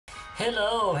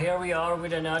Hello, here we are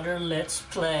with another Let's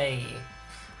Play.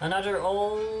 Another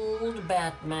old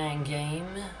Batman game.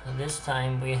 This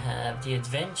time we have The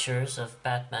Adventures of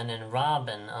Batman and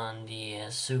Robin on the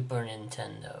Super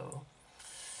Nintendo.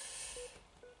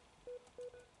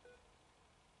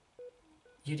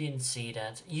 You didn't see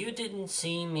that. You didn't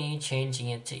see me changing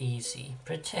it to easy.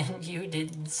 Pretend you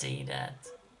didn't see that.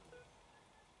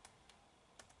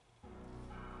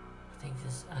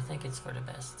 I think it's for the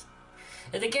best.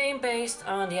 The game based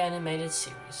on the animated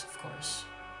series, of course.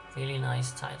 Really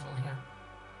nice title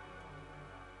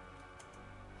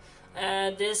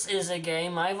here. This is a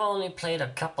game I've only played a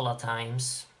couple of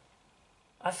times.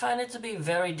 I find it to be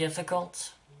very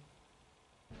difficult.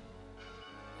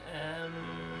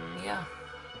 Yeah.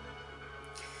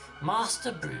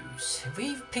 Master Bruce,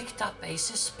 we've picked up a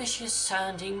suspicious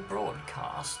sounding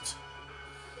broadcast.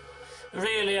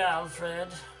 Really, Alfred?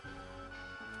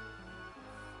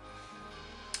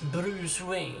 Bruce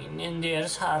Wayne, and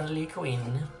there's Harley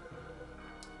Quinn.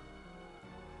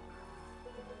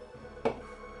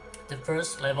 The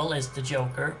first level is the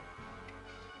Joker.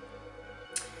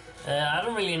 I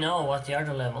don't really know what the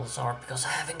other levels are because I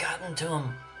haven't gotten to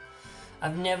them.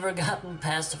 I've never gotten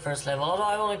past the first level, although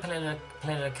I've only played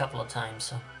it a couple of times.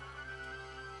 So.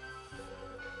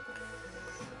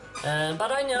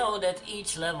 But I know that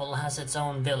each level has its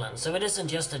own villain, so it isn't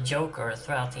just a Joker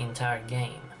throughout the entire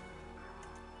game.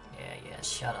 Yeah,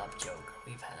 shut up, Joker.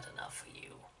 We've had enough of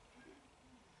you.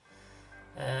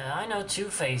 I know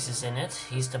Two-Face is in it.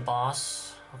 He's the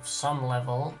boss of some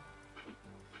level.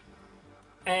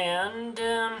 And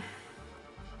the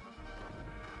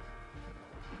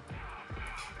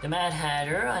Mad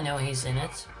Hatter, I know he's in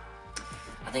it.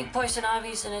 I think Poison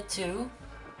Ivy's in it too.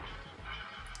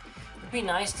 It'd be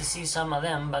nice to see some of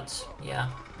them, but yeah.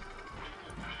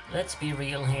 Let's be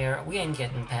real here. We ain't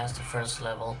getting past the first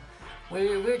level.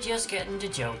 We're just getting the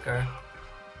Joker.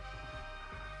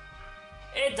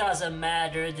 It doesn't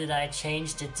matter that I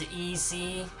changed it to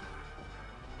easy.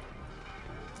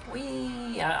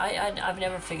 I've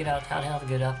never figured out how the hell to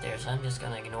get up there, so I'm just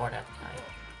gonna ignore that guy.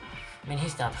 I mean,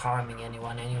 he's not harming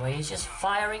anyone anyway. He's just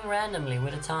firing randomly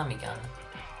with a Tommy gun.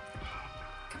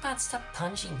 Come on, stop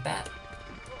punching Bat.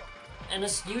 And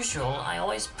as usual, I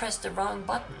always press the wrong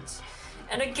buttons.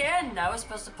 And again, I was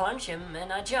supposed to punch him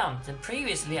and I jumped. And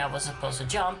previously I was supposed to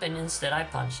jump and instead I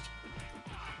punched.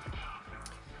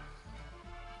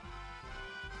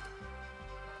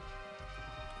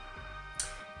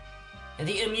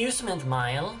 The Amusement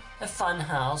Mile, a fun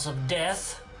house of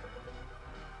death.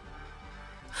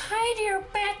 Hi there,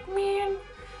 Batman.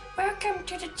 Welcome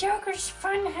to the Joker's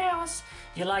fun house.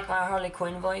 You like my Harley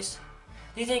Quinn voice?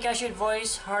 Do you think I should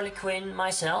voice Harley Quinn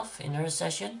myself in her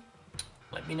session?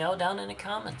 Let me know down in the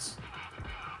comments.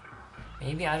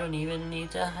 Maybe I don't even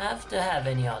need to have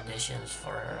any auditions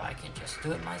for her. I can just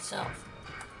do it myself.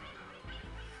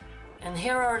 And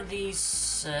here are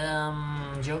these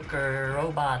Joker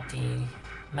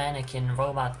mannequin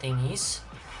robot thingies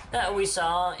that we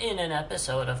saw in an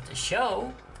episode of the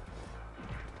show.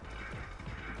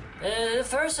 The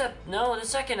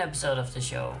second episode of the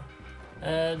show.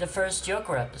 The first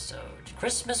Joker episode.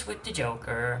 Christmas with the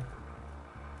Joker.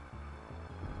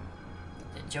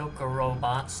 Joker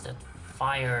robots that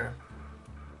fire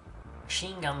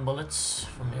machine gun bullets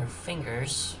from their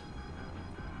fingers.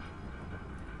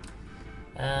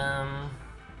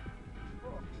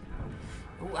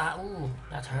 Ooh,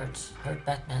 that hurts. Hurt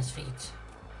Batman's feet.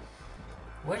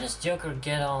 Where does Joker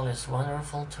get all his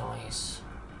wonderful toys?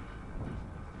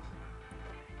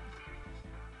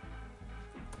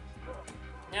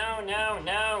 No,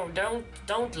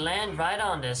 don't land right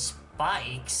on the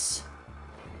spikes.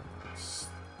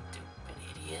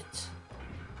 Idiot.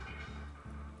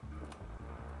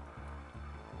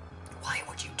 Why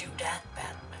would you do that,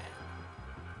 Batman?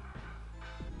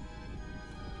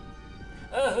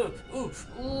 Ooh.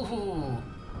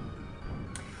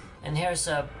 And here's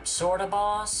a sorta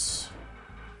boss.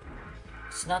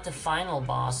 It's not the final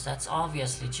boss, that's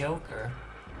obviously Joker.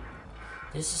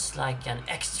 This is like an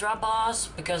extra boss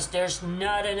because there's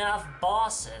not enough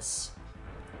bosses.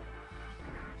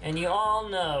 And you all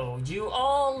know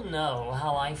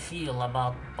how I feel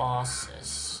about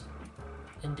bosses.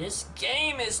 And this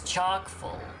game is chock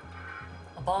full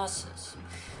of bosses.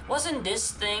 Wasn't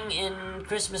this thing in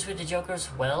Christmas with the Joker as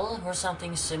well, or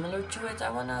something similar to it?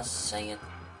 I wanna say it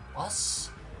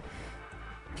was.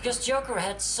 Because Joker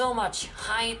had so much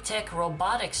high-tech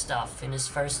robotic stuff in his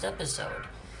first episode.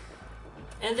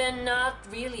 And then not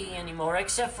really anymore,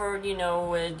 except for, you know,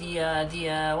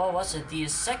 what was it, the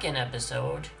second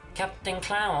episode, Captain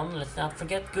Clown, let's not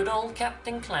forget good old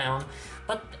Captain Clown.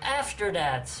 But after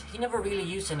that, he never really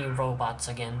used any robots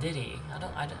again, did he? I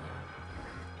don't know.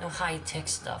 No high-tech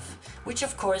stuff. Which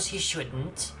of course he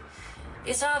shouldn't.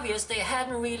 It's obvious they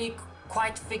hadn't really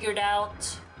quite figured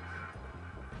out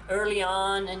early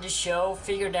on in the show,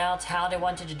 figured out how they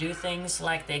wanted to do things,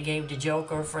 like they gave the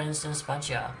Joker, for instance, a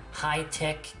bunch of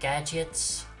high-tech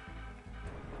gadgets.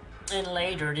 And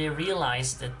later they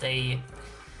realized that they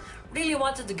really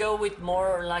wanted to go with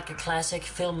more like a classic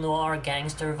film noir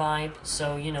gangster vibe.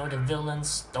 So, you know, the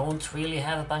villains don't really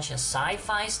have a bunch of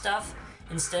sci-fi stuff.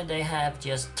 Instead they have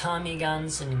just Tommy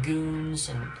guns and goons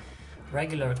and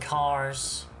regular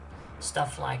cars,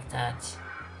 stuff like that.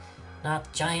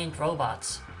 Not giant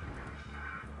robots.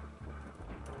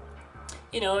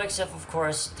 You know, except of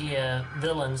course the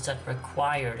villains that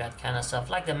require that kind of stuff.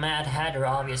 Like the Mad Hatter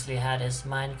obviously had his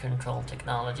mind control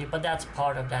technology, but that's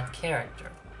part of that character.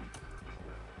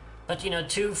 But you know,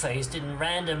 Two-Face didn't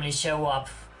randomly show up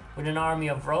with an army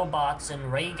of robots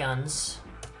and ray guns.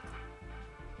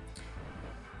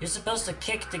 You're supposed to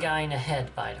kick the guy in the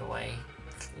head, by the way.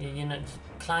 You know,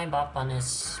 climb up on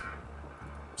his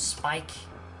spike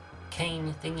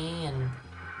cane thingy and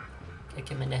kick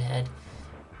him in the head.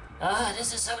 Ah,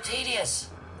 this is so tedious.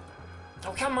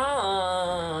 Oh, come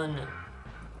on.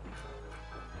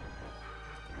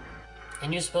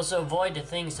 And you're supposed to avoid the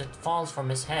things that falls from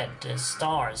his head, the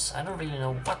stars. I don't really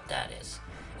know what that is.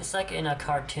 It's like in a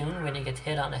cartoon, when you get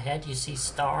hit on the head, you see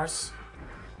stars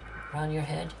around your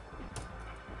head.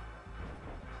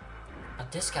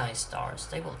 But this guy's stars,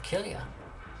 they will kill you.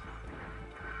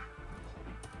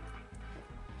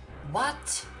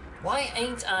 What? Why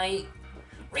ain't I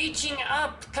reaching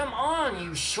up? Come on,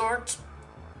 you short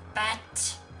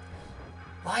bat.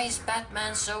 Why is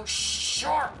Batman so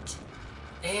short?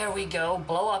 There we go,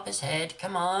 blow up his head.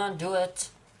 Come on, do it.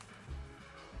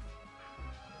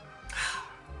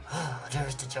 Oh,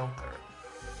 there's the Joker.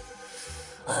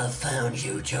 I found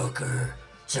you, Joker.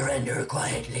 Surrender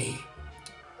quietly.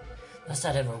 Does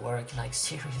that ever work? Like,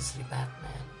 seriously,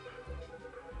 Batman?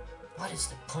 What is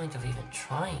the point of even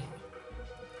trying?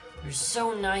 You're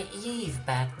so naive,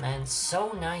 Batman.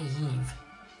 So naive.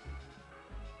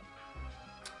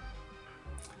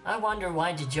 I wonder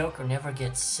why the Joker never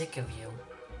gets sick of you.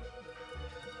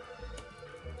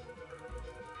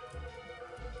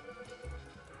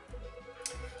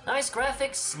 Nice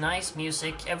graphics, nice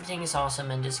music, everything is awesome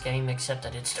in this game except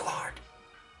that it's too hard.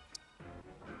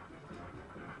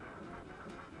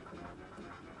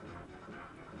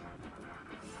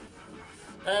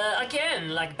 Again,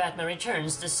 like Batman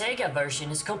Returns, the Sega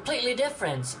version is completely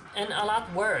different and a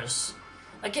lot worse.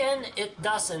 Again, it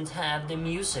doesn't have the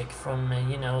music from,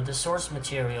 you know, the source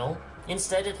material.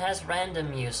 Instead, it has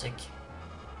random music.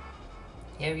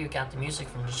 Here you got the music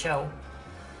from the show.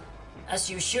 As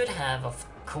you should have, of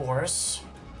course.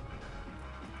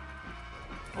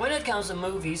 When it comes to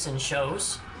movies and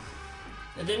shows,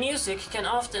 the music can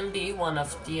often be one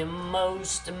of the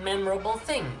most memorable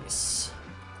things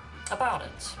about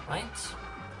it, right?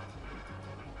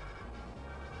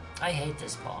 I hate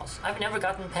this boss. I've never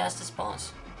gotten past this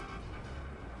boss.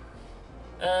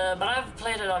 But I've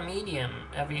played it on medium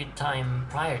every time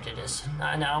prior to this.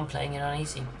 Now I'm playing it on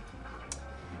easy.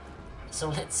 So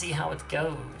let's see how it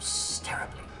goes.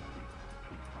 Terribly.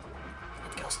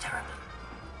 It goes terribly.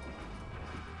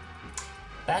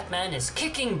 Batman is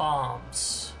kicking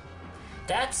bombs.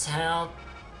 That's how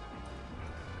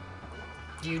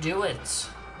you do it.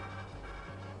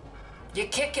 You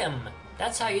kick him.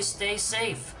 That's how you stay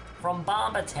safe from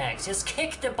bomb attacks. Just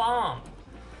kick the bomb.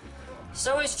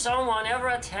 So if someone ever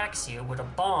attacks you with a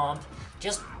bomb,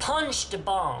 just punch the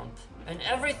bomb and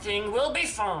everything will be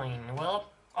fine.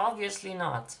 Well, obviously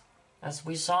not. As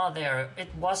we saw there,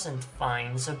 it wasn't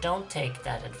fine, so don't take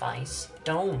that advice.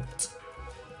 Don't.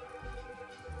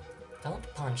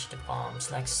 Don't punch the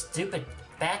bombs like stupid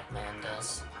Batman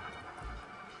does.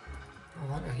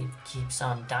 No wonder he keeps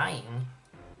on dying.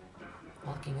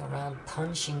 Walking around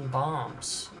punching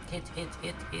bombs. Hit, hit,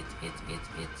 hit, hit, hit, hit,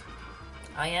 hit.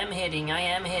 I am hitting,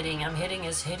 I'm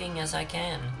hitting as I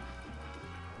can.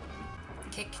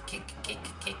 Kick, kick, kick,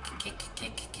 kick, kick,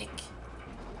 kick, kick.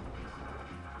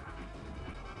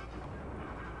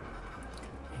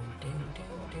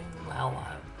 Wow,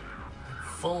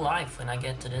 full life when I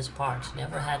get to this part.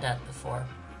 Never had that before.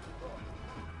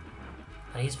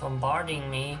 But he's bombarding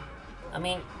me. I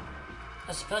mean,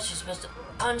 I suppose you're supposed to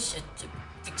punch at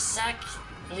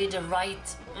exactly the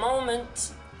right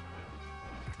moment.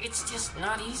 It's just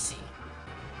not easy.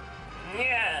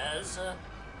 Yes.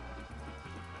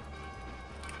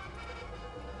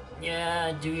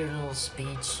 Yeah, do your little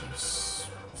speech, you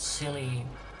silly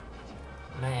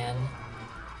man.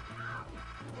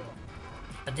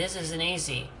 But this isn't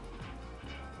easy.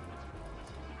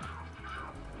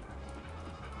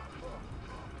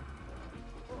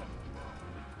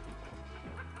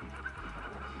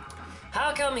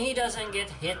 How come he doesn't get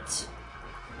hit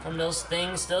from those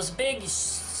things, those big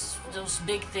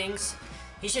things?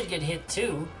 He should get hit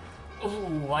too.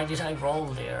 Ooh, why did I roll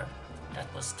there?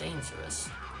 That was dangerous.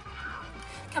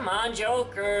 Come on,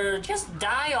 Joker, just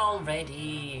die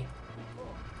already.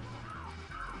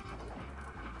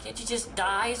 Can't you just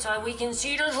die so we can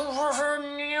see the...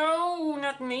 No,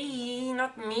 not me,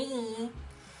 not me.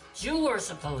 You were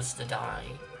supposed to die.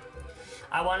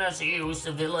 I wanna see who's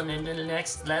the villain in the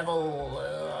next level.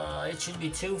 It should be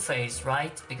Two-Face,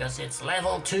 right? Because it's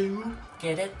level 2.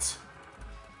 Get it?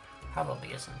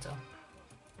 Probably isn't though.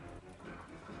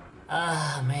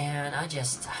 Ah, man, I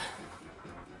just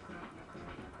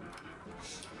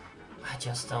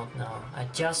don't know. I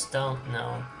just don't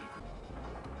know.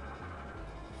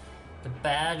 The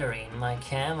battery in my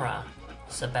camera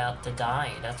is about to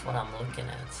die. That's what I'm looking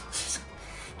at.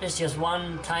 There's just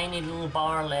one tiny little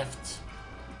bar left.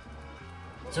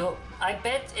 So I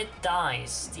bet it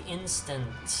dies the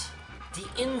instant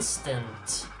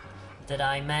that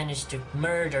I manage to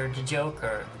murder the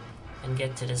Joker and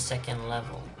get to the second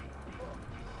level.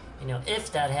 You know, if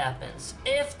that happens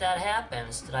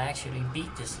that I actually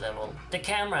beat this level, the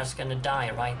camera's gonna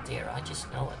die right there. I just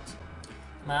know it.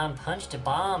 Man, punch the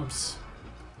bombs.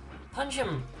 Punch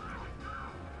him.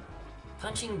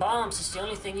 Punching bombs is the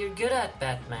only thing you're good at,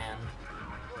 Batman.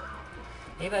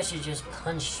 Maybe I should just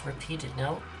punch repeated.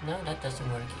 No, that doesn't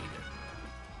work either.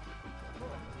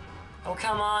 Oh,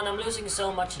 come on, I'm losing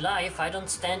so much life. I don't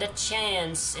stand a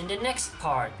chance in the next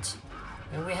part,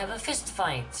 where we have a fist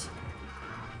fight.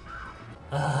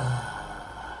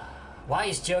 Why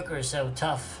is Joker so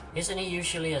tough? Isn't he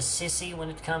usually a sissy when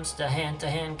it comes to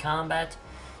hand-to-hand combat?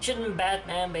 Shouldn't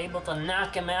Batman be able to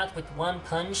knock him out with one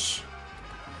punch?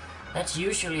 That's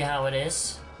usually how it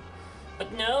is.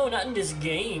 But no, not in this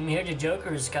game. Here the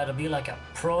Joker's gotta be like a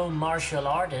pro martial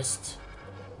artist.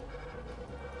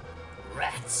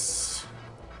 Rats.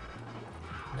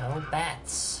 No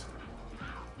bats.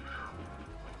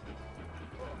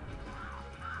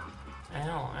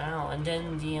 Ow, ow, and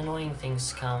then the annoying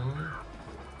things come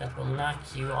that will knock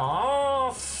you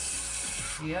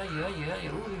off. Yeah.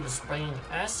 Ooh, he was spraying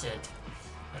acid.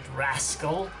 That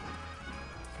rascal.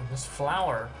 From his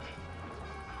flower.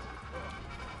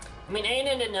 I mean, ain't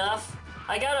it enough?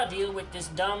 I gotta deal with this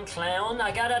dumb clown.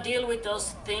 I gotta deal with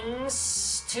those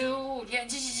things too. Yeah,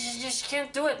 just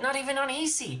can't do it. Not even on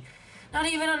easy. Not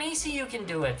even on easy you can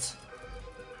do it.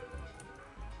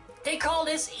 They call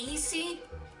this easy?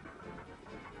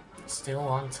 Still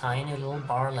one tiny little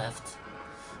bar left.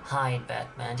 Hide,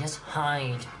 Batman, just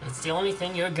hide. It's the only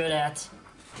thing you're good at.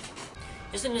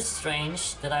 Isn't it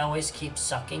strange that I always keep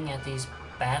sucking at these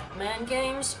Batman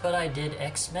games, but I did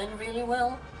X-Men really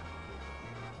well?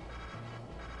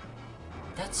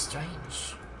 That's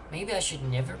strange. Maybe I should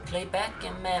never play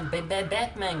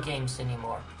Batman games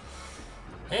anymore.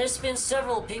 There's been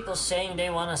several people saying they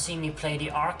want to see me play the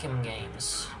Arkham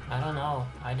games. I don't know.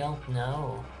 I don't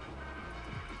know.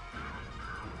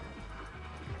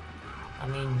 I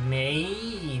mean,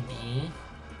 maybe.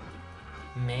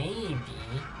 Maybe.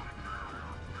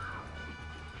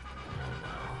 I don't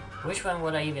know. Which one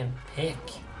would I even pick?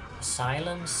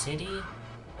 Asylum, City,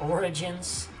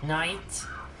 Origins, Night?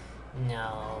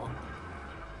 No.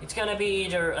 It's gonna be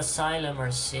either Asylum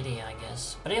or City, I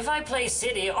guess. But if I play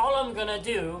City, all I'm gonna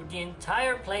do the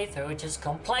entire playthrough is just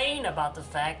complain about the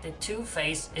fact that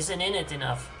Two-Face isn't in it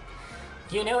enough.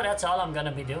 You know, that's all I'm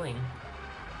gonna be doing.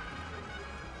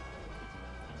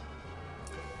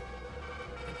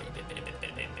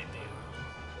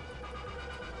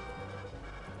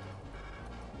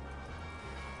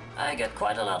 I got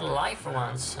quite a lot of life for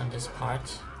once on this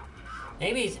part.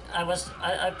 Maybe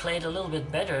I played a little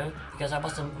bit better because I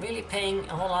wasn't really paying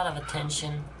a whole lot of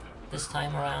attention this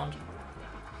time around.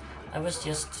 I was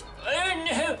just...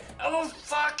 Oh,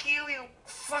 fuck you, you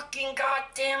fucking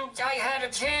goddamn... I had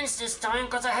a chance this time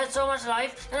because I had so much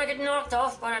life and I get knocked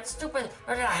off by that stupid...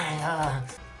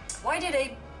 Why did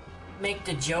they make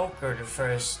the Joker the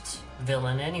first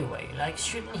villain anyway? Like,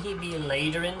 shouldn't he be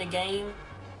later in the game?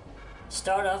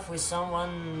 Start off with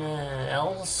someone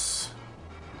else?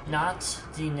 Not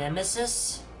the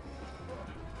Nemesis?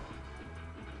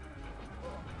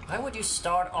 Why would you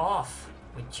start off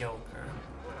with Joker?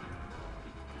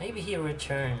 Maybe he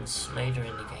returns later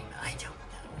in the game. I don't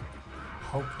know.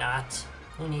 Hope not.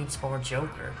 Who needs more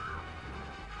Joker?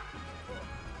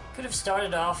 Could have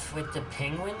started off with the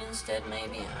Penguin instead,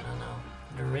 maybe? I don't know.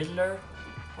 The Riddler?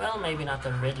 Well, maybe not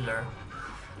the Riddler.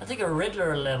 I think a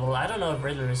Riddler level, I don't know if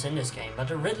Riddler is in this game,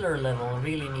 but a Riddler level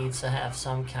really needs to have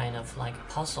some kind of like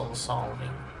puzzle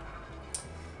solving.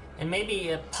 And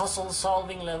maybe a puzzle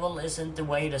solving level isn't the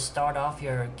way to start off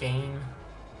your game.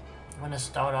 You want to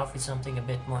start off with something a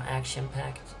bit more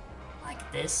action-packed,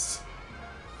 like this.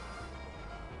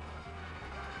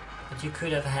 But you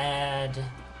could have had,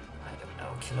 I don't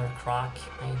know, Killer Croc,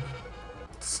 maybe.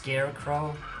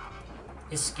 Scarecrow.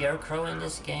 Is Scarecrow in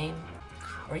this game?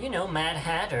 Or, you know, Mad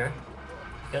Hatter.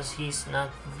 Because he's not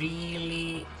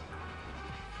really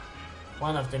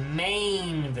one of the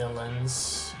main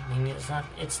villains. I mean,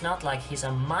 it's not like he's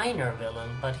a minor villain,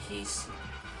 but he's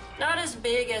not as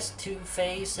big as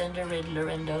Two-Face and the Riddler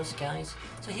and those guys.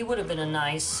 So he would have been a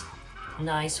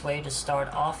nice way to start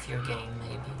off your game,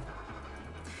 maybe.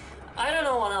 I don't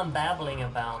know what I'm babbling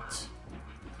about.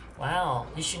 Wow,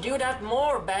 you should do that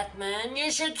more, Batman. You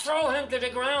should throw him to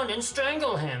the ground and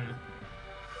strangle him.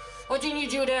 Why didn't you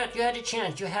do that? You had a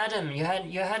chance. You had him. You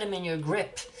had him in your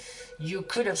grip. You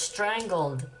could have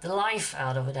strangled the life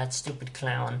out of that stupid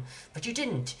clown, but you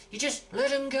didn't. You just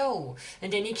let him go,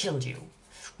 and then he killed you.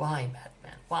 Why,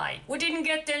 Batman? Why? We didn't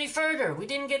get any further. We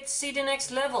didn't get to see the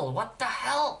next level. What the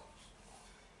hell?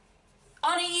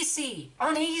 On easy!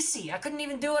 On easy! I couldn't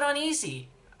even do it on easy.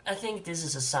 I think this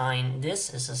is a sign.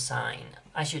 This is a sign.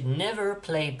 I should never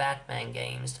play Batman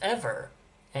games, ever,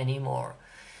 anymore.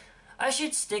 I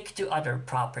should stick to other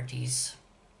properties.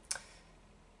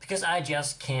 Because I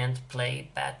just can't play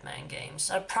Batman games.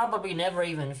 I probably never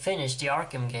even finished the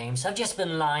Arkham games. I've just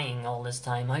been lying all this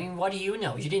time. I mean, what do you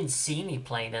know? You didn't see me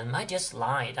play them. I just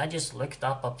lied. I just looked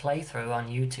up a playthrough on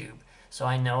YouTube. So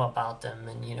I know about them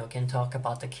and, you know, can talk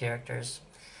about the characters.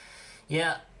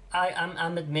 Yeah,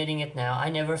 I'm admitting it now. I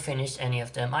never finished any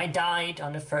of them. I died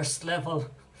on the first level.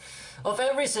 Of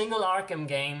every single Arkham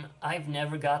game, I've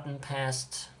never gotten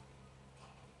past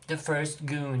the first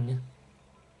goon.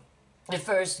 The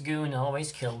first goon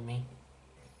always killed me.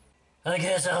 I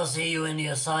guess I'll see you in the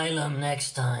asylum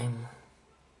next time.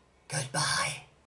 Goodbye.